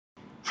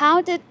How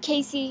did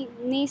Casey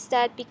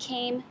Niestat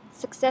became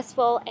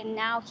successful and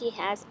now he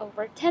has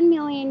over 10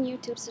 million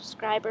YouTube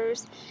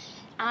subscribers?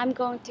 I'm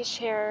going to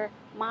share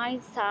my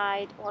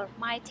side or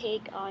my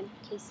take on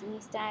Casey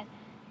Neistat.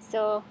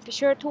 So be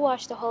sure to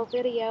watch the whole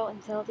video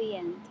until the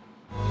end.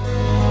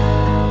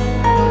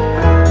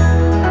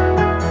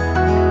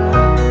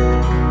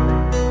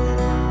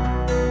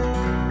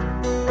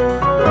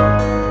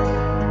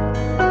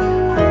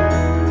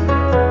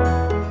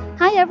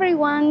 Hi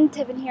everyone,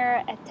 Tevan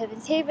here at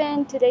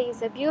TevansHaven. Today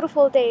is a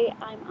beautiful day.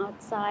 I'm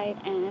outside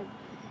and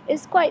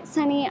it's quite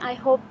sunny. I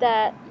hope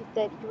that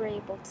you were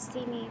able to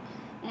see me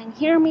and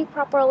hear me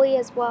properly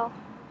as well.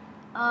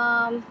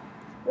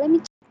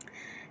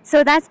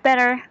 So that's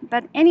better.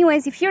 But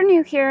anyways, if you're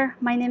new here,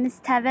 my name is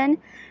Tevan.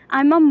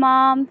 I'm a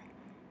mom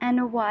and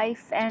a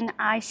wife, and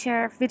I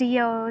share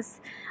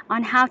videos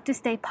on how to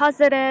stay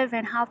positive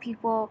and how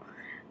people,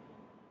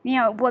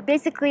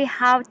 basically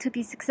how to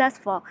be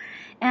successful.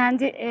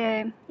 And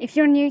if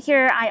you're new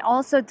here, I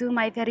also do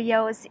my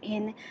videos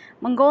in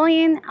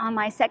Mongolian on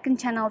my second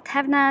channel,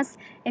 Tevnas,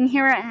 and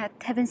here at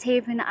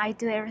TevansHaven, I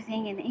do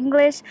everything in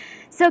English.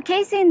 So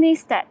Casey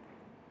Neistat,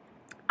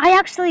 I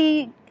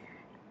actually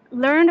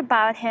learned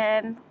about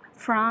him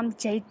from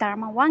Jade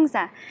Dharma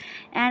Wangza,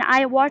 and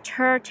I watched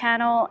her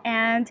channel,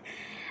 and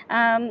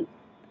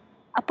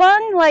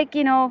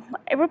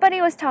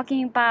everybody was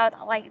talking about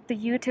the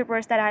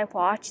YouTubers that I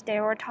watched. They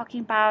were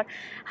talking about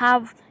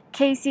how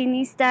Casey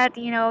Neistat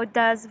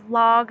does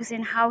vlogs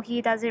and how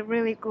he does it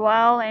really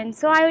well, and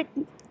so I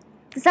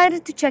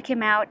decided to check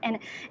him out, and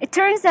it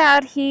turns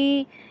out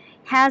he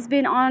has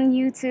been on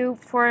YouTube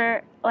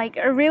for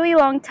a really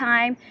long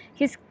time.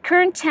 His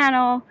current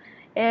channel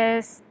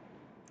has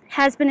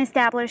been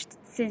established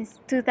since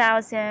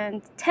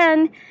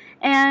 2010,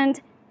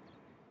 and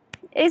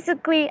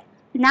basically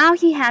now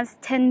he has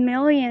 10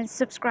 million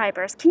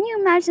subscribers. Can you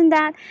imagine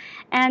that?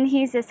 And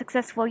he's a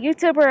successful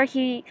YouTuber.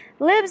 He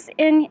lives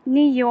in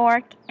New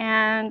York,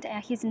 and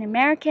he's an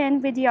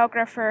American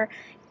videographer,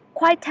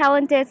 quite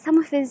talented. Some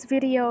of his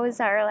videos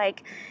are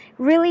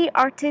really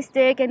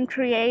artistic and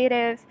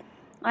creative.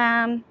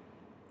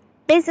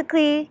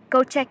 Basically,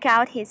 go check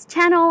out his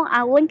channel.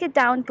 I'll link it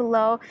down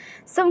below.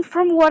 So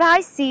from what I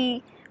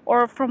see,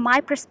 or from my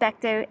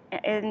perspective,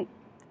 and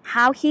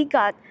how he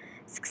got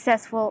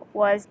successful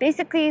was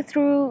basically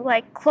through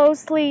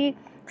closely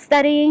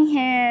studying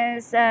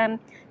his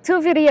two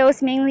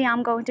videos. Mainly,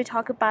 I'm going to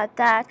talk about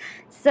that.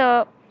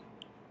 So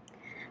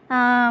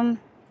I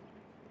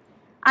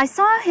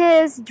saw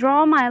his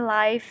Draw My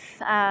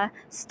Life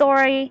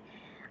story.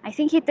 I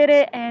think he did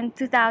it in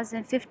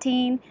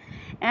 2015,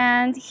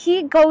 and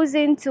he goes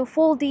into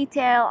full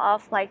detail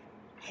of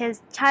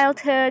his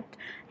childhood,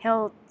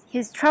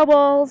 his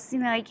troubles,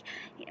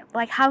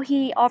 how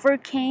he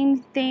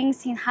overcame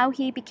things and how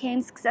he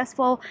became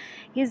successful,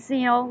 his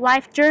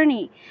life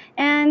journey.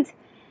 And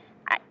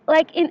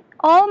in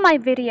all my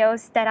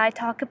videos that I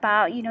talk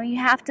about, you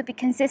have to be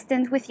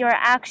consistent with your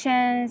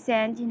actions,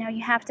 and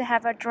you have to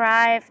have a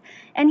drive,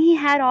 and he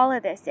had all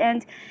of this.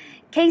 And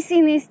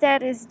Casey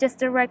Neistat is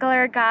just a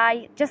regular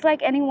guy, just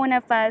like any one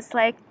of us.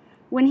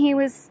 When he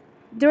was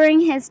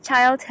during his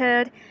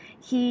childhood,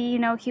 he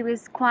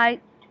was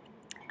quite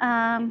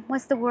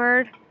what's the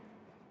word?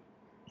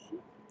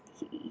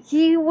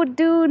 He would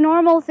do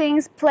normal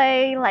things,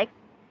 play like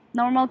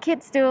normal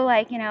kids do,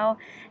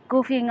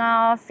 goofing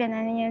off, and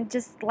then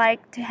just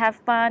like to have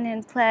fun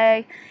and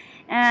play.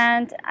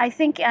 And I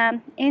think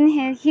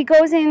he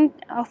goes in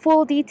a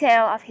full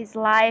detail of his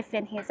life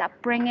and his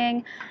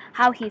upbringing,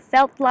 how he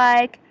felt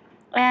like,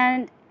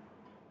 and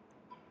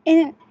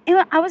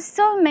I was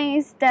so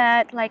amazed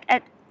that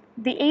at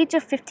the age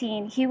of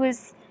 15, he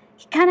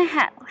kind of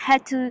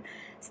had to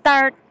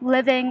start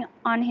living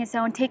on his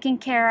own, taking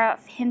care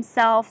of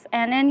himself,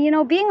 and then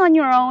being on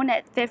your own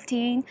at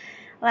 15,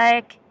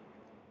 quite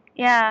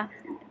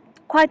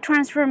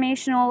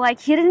transformational.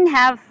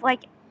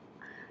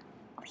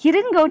 He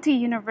didn't go to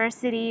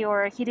university,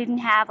 or he didn't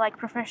have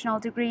professional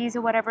degrees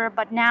or whatever,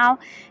 but now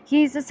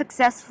he's a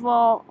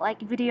successful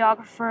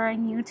videographer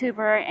and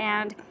YouTuber,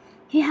 and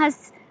he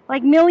has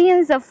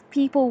millions of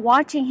people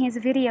watching his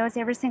videos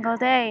every single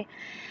day.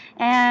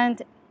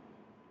 And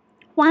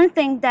one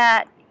thing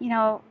that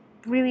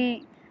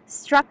really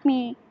struck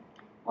me,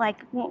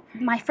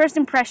 my first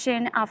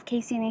impression of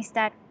Casey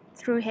Neistat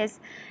through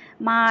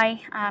my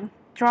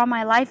Draw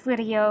My Life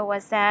video,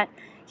 was that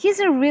he's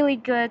a really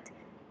good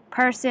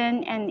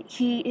person, and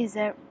he is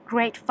a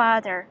great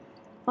father.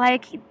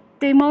 The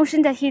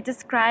emotion that he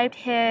described,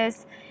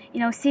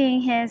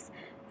 seeing his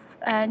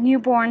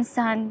newborn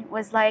son,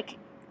 was like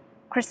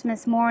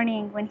Christmas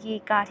morning when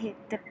he got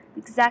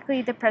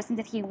exactly the present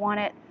that he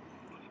wanted,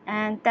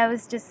 and that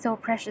was just so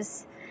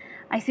precious.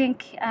 I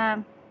think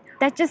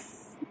that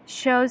just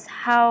shows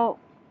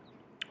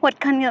what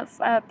kind of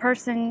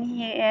person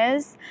he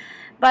is.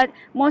 But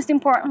most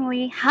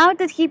importantly, how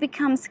did he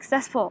become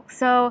successful?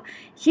 So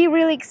he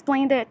really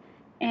explained it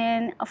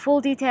in a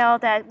full detail,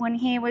 that when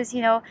he was,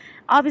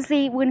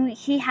 obviously when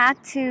he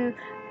had to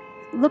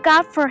look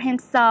out for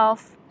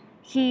himself,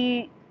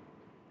 he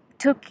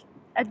took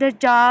the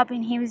job,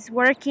 and he was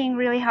working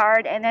really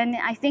hard. And then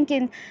I think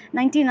in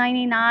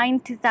 1999,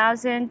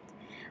 2000,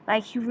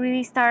 like he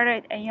really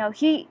started.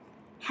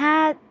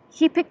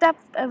 He picked up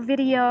a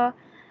video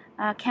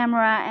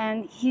camera,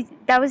 and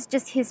that was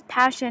just his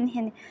passion,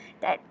 and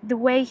that the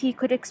way he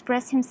could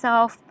express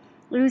himself,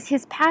 it was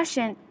his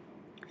passion,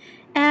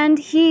 and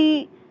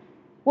he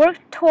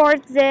worked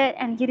towards it,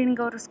 and he didn't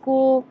go to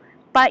school,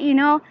 but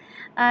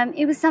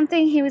it was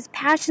something he was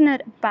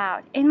passionate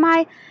about. In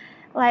my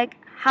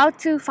how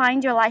to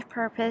find your life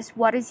purpose,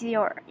 what is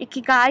your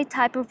ikigai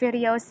type of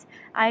videos,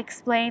 I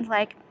explained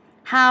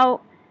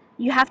how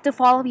you have to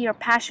follow your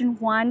passion,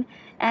 one,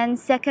 and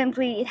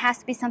secondly, it has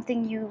to be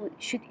something you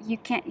should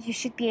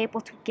be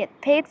able to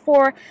get paid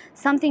for,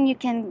 something you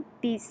can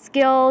be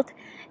skilled,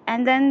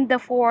 and then the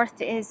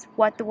fourth is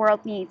what the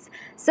world needs.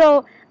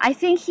 So I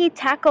think he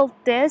tackled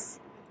this.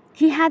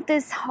 He had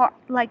this heart,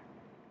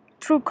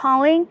 true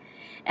calling,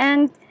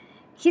 and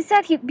he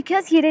said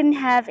because he didn't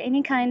have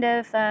any kind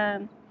of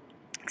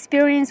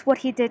experience, what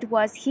he did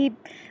was he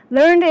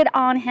learned it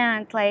on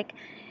hand,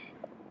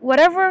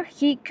 whatever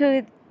he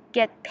could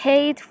get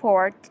paid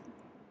for,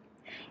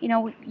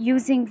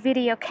 using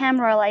video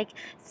camera,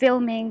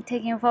 filming,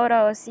 taking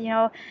photos,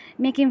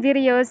 making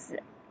videos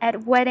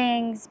at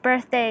weddings,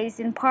 birthdays,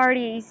 and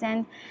parties,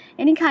 and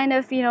any kind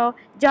of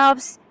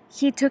jobs.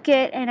 He took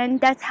it, and then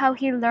that's how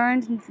he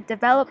learned and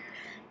developed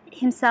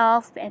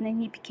himself, and then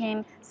he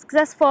became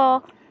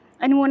successful.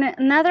 And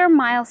another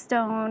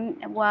milestone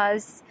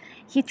was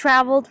he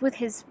traveled with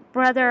his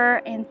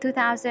brother in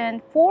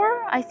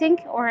 2004, I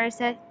think, or is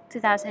it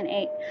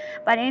 2008?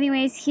 But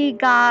anyways, he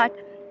got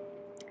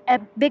a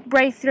big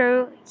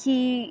breakthrough.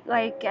 He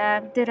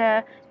did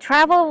a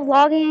travel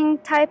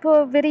vlogging type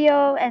of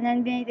video, and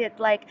then made it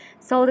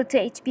sold it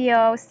to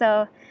HBO.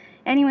 So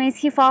anyways,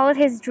 he followed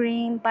his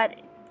dream, but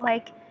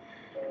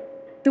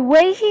the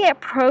way he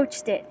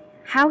approached it,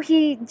 how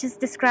he just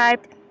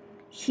described,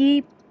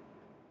 he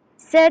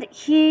said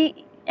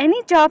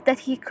any job that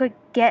he could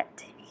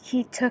get,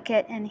 he took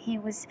it, and he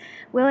was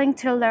willing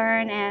to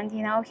learn, and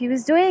he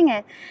was doing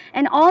it,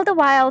 and all the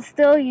while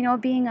still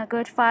being a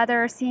good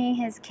father, seeing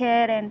his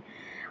kid and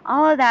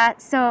all of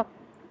that. So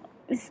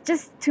it's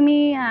just, to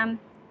me,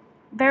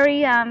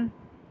 very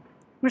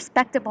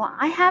respectable.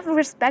 I have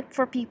respect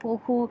for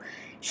people who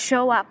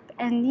show up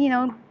and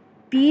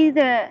be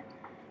the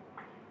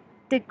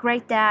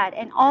great dad,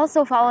 and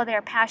also follow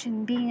their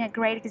passion, being a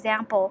great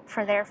example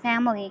for their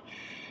family.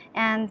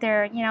 And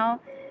they're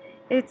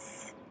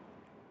it's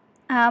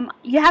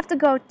you have to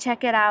go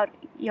check it out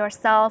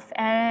yourself.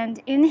 And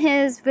in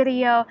his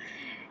video,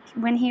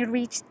 when he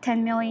reached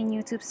 10 million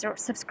YouTube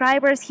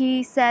subscribers,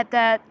 he said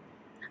that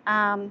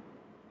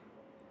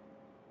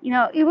he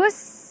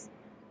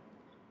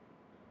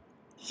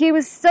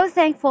was so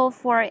thankful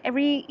for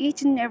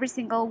each and every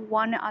single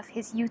one of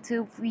his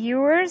YouTube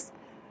viewers.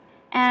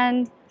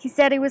 And he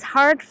said it was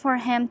hard for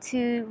him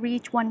to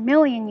reach 1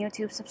 million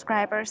YouTube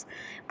subscribers.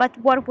 But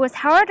what was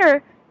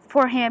harder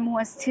for him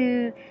was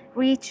to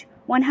reach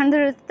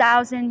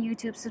 100,000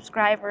 YouTube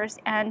subscribers.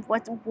 And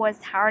what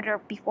was harder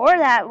before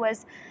that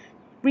was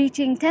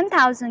reaching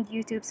 10,000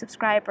 YouTube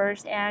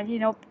subscribers. And,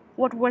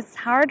 what was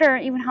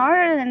even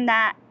harder than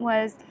that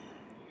was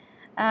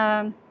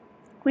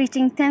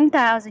reaching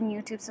 10,000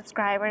 YouTube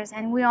subscribers.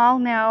 And we all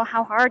know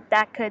how hard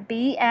that could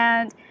be.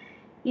 And,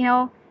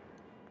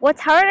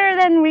 what's harder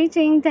than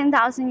reaching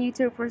 10,000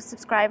 YouTube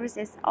subscribers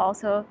is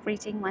also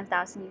reaching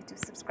 1,000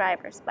 YouTube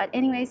subscribers. But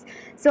anyways,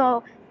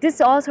 so this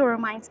also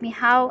reminds me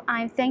how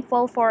I'm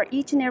thankful for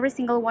each and every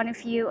single one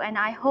of you, and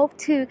I hope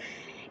to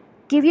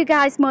give you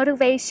guys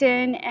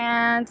motivation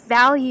and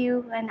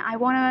value, and I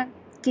want to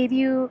give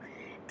you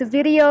the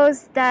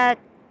videos that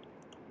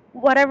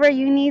whatever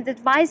you need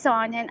advice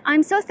on. And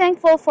I'm so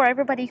thankful for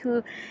everybody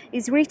who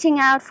is reaching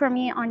out for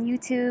me on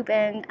YouTube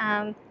and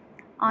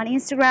on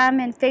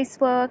Instagram and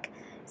Facebook.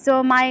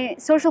 So my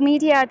social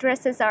media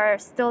addresses are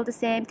still the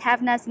same: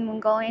 Tavnas in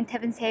Mongolian,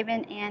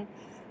 TevansHaven in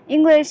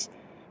English.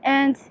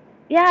 And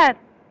yeah,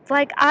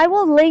 I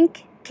will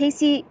link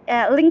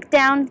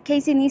down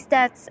Casey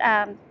Niestat's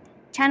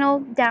channel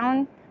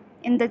down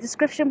in the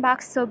description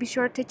box, so be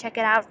sure to check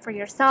it out for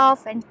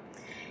yourself. And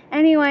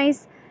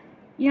anyways,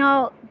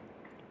 no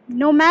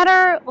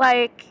matter,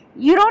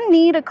 you don't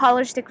need a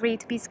college degree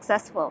to be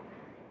successful.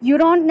 You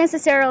don't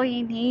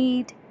necessarily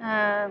need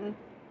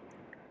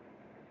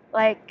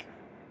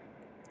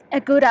a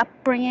good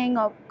upbringing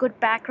or good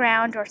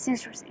background, or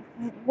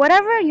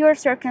whatever your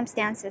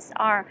circumstances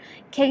are.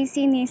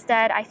 Casey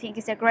Niestat, I think,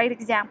 is a great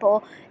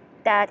example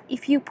that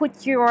if you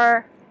put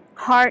your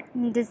heart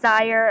and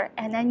desire,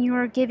 and then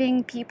you're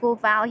giving people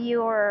value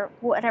or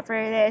whatever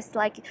it is,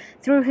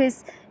 through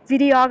his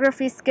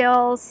videography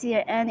skills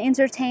and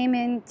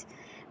entertainment,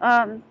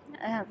 when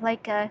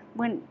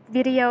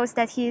videos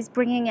that he is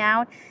bringing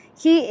out,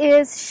 he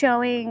is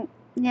showing,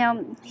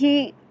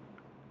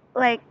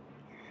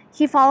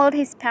 he followed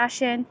his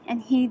passion,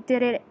 and he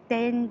did it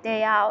day in,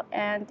 day out,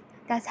 and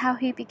that's how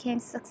he became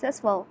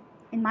successful,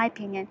 in my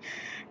opinion.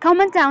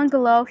 Comment down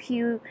below if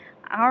you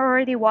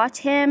already watch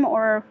him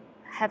or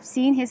have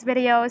seen his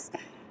videos,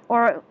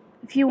 or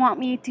if you want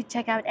me to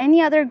check out any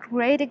other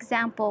great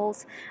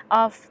examples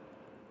of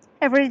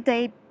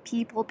everyday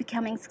people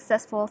becoming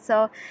successful.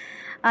 So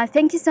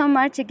thank you so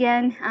much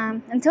again.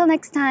 Until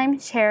next time,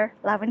 share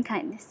love and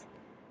kindness.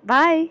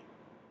 Bye.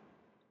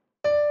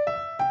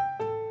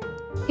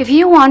 If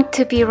you want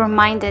to be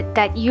reminded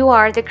that you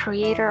are the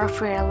creator of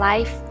your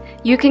life,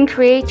 you can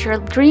create your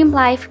dream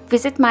life.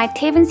 Visit my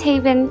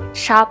TevansHaven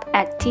shop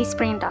at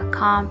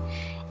teespring.com.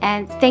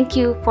 And thank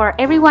you for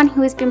everyone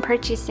who has been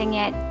purchasing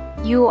it.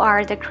 You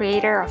are the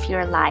creator of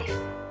your life.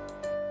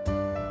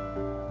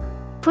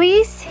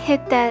 Please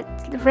hit that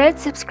red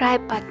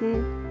subscribe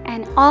button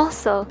and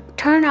also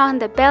turn on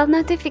the bell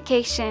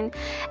notification,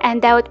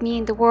 and that would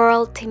mean the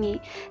world to me.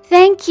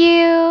 Thank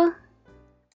you.